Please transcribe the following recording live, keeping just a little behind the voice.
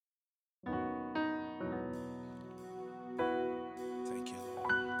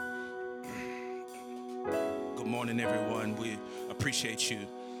morning, everyone. We appreciate you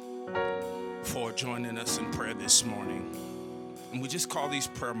for joining us in prayer this morning. And we just call these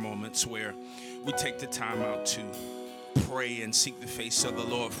prayer moments where we take the time out to pray and seek the face of the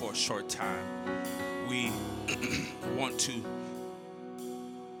Lord for a short time. We want to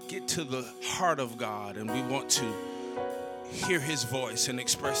get to the heart of God, and we want to hear his voice and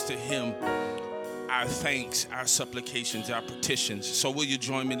express to him our thanks, our supplications, our petitions. So will you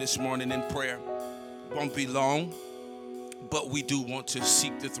join me this morning in prayer? It won't be long, but we do want to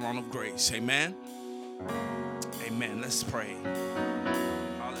seek the throne of grace. Amen? Amen. Let's pray.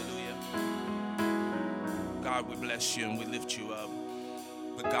 Hallelujah. God, we bless you and we lift you up.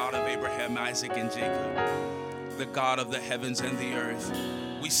 The God of Abraham, Isaac, and Jacob, the God of the heavens and the earth,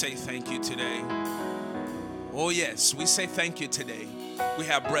 we say thank you today. Oh yes, we say thank you today. We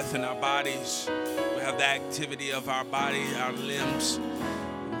have breath in our bodies. We have the activity of our body, our limbs.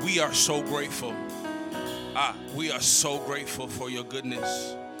 We are so grateful. We are so grateful for your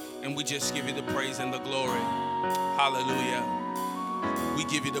goodness. And we just give you the praise and the glory. Hallelujah. We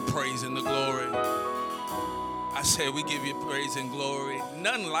give you the praise and the glory. I say we give you praise and glory.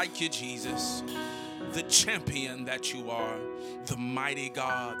 None like you, Jesus. The champion that you are, the mighty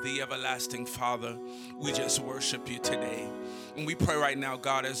God, the everlasting Father. We just worship you today. And we pray right now,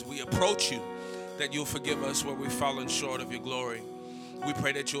 God, as we approach you, that you'll forgive us where we've fallen short of your glory. We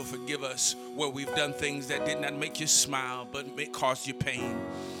pray that you'll forgive us where we've done things that did not make you smile, but caused you pain.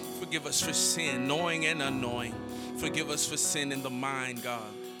 Forgive us for sin, knowing and unknowing. Forgive us for sin in the mind, God.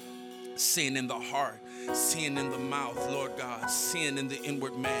 Sin in the heart, sin in the mouth, Lord God, sin in the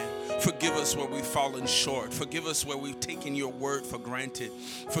inward man. Forgive us where we've fallen short. Forgive us where we've taken your word for granted.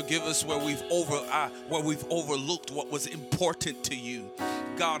 Forgive us where we've overlooked what was important to you.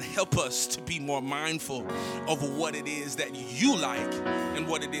 God, help us to be more mindful of what it is that you like and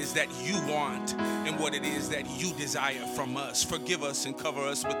what it is that you want and what it is that you desire from us. Forgive us and cover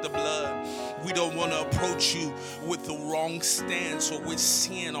us with the blood. We don't want to approach you with the wrong stance or with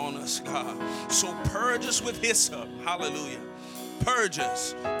sin on us, God. So purge us with hyssop. Hallelujah. Purge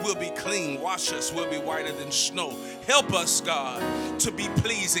us, we'll be clean. Wash us, we'll be whiter than snow. Help us, God, to be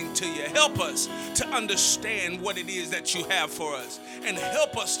pleasing to you. Help us to understand what it is that you have for us. And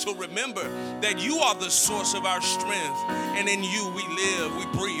help us to remember that you are the source of our strength. And in you we live, we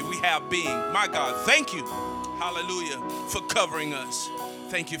breathe, we have being. My God, thank you, hallelujah, for covering us.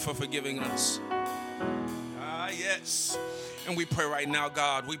 Thank you for forgiving us. Yes. And we pray right now,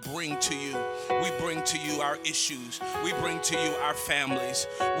 God, we bring to you our issues. We bring to you our families.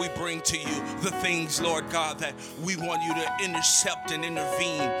 We bring to you the things, Lord God, that we want you to intercept and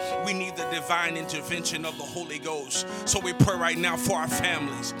intervene. We need the divine intervention of the Holy Ghost. So we pray right now for our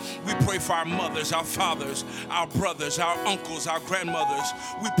families. We pray for our mothers, our fathers, our brothers, our uncles, our grandmothers.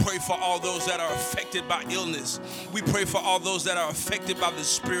 We pray for all those that are affected by illness. We pray for all those that are affected by the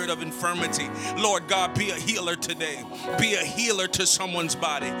spirit of infirmity. Lord God, be a healer today. Be a healer to someone's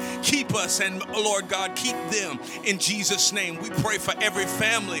body. Keep us, and Lord God, keep them in Jesus' name. We pray for every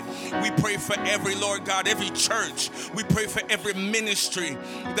family. We pray for every, Lord God, every church. We pray for every ministry,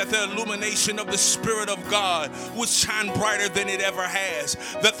 that the illumination of the Spirit of God would shine brighter than it ever has.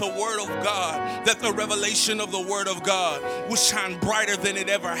 That the Word of God, that the revelation of the Word of God would shine brighter than it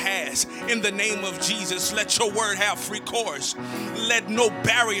ever has. In the name of Jesus, let your word have free course. Let no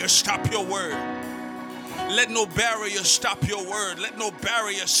barrier stop your word. Let no barrier stop your word. Let no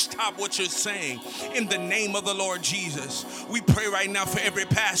barrier stop what you're saying. In the name of the Lord Jesus, we pray right now for every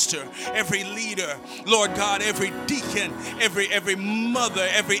pastor, every leader, Lord God, every deacon, every mother,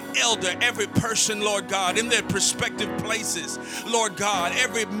 every elder, every person, Lord God, in their prospective places. Lord God,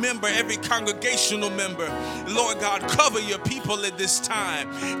 every member, every congregational member, Lord God, cover your people at this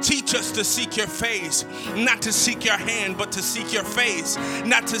time. Teach us to seek your face, not to seek your hand, but to seek your face,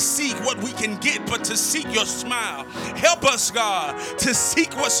 not to seek what we can get, but to seek your smile. Help us, God, to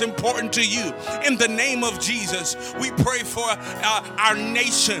seek what's important to you. In the name of Jesus, we pray for our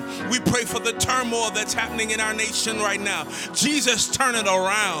nation. We pray for the turmoil that's happening in our nation right now. Jesus, turn it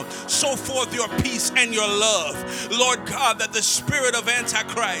around. Show forth your peace and your love. Lord God, that the spirit of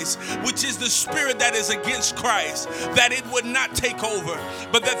Antichrist, which is the spirit that is against Christ, that it would not take over,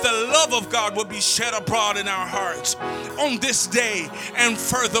 but that the love of God would be shed abroad in our hearts on this day. And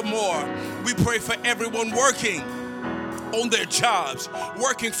furthermore, we pray for everyone working on their jobs,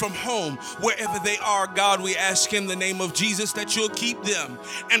 working from home, wherever they are, God, we ask in the name of Jesus that you'll keep them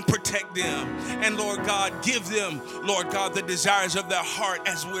and protect them. And Lord God, give them, Lord God, the desires of their heart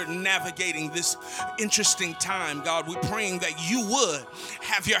as we're navigating this interesting time. God, we're praying that you would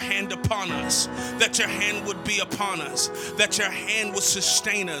have your hand upon us, that your hand would be upon us, that your hand would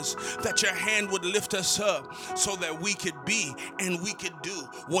sustain us, that your hand would lift us up so that we could be and we could do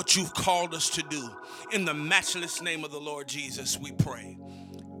what you've called us to do. In the matchless name of the Lord Jesus, we pray.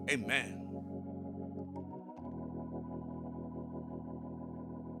 Amen.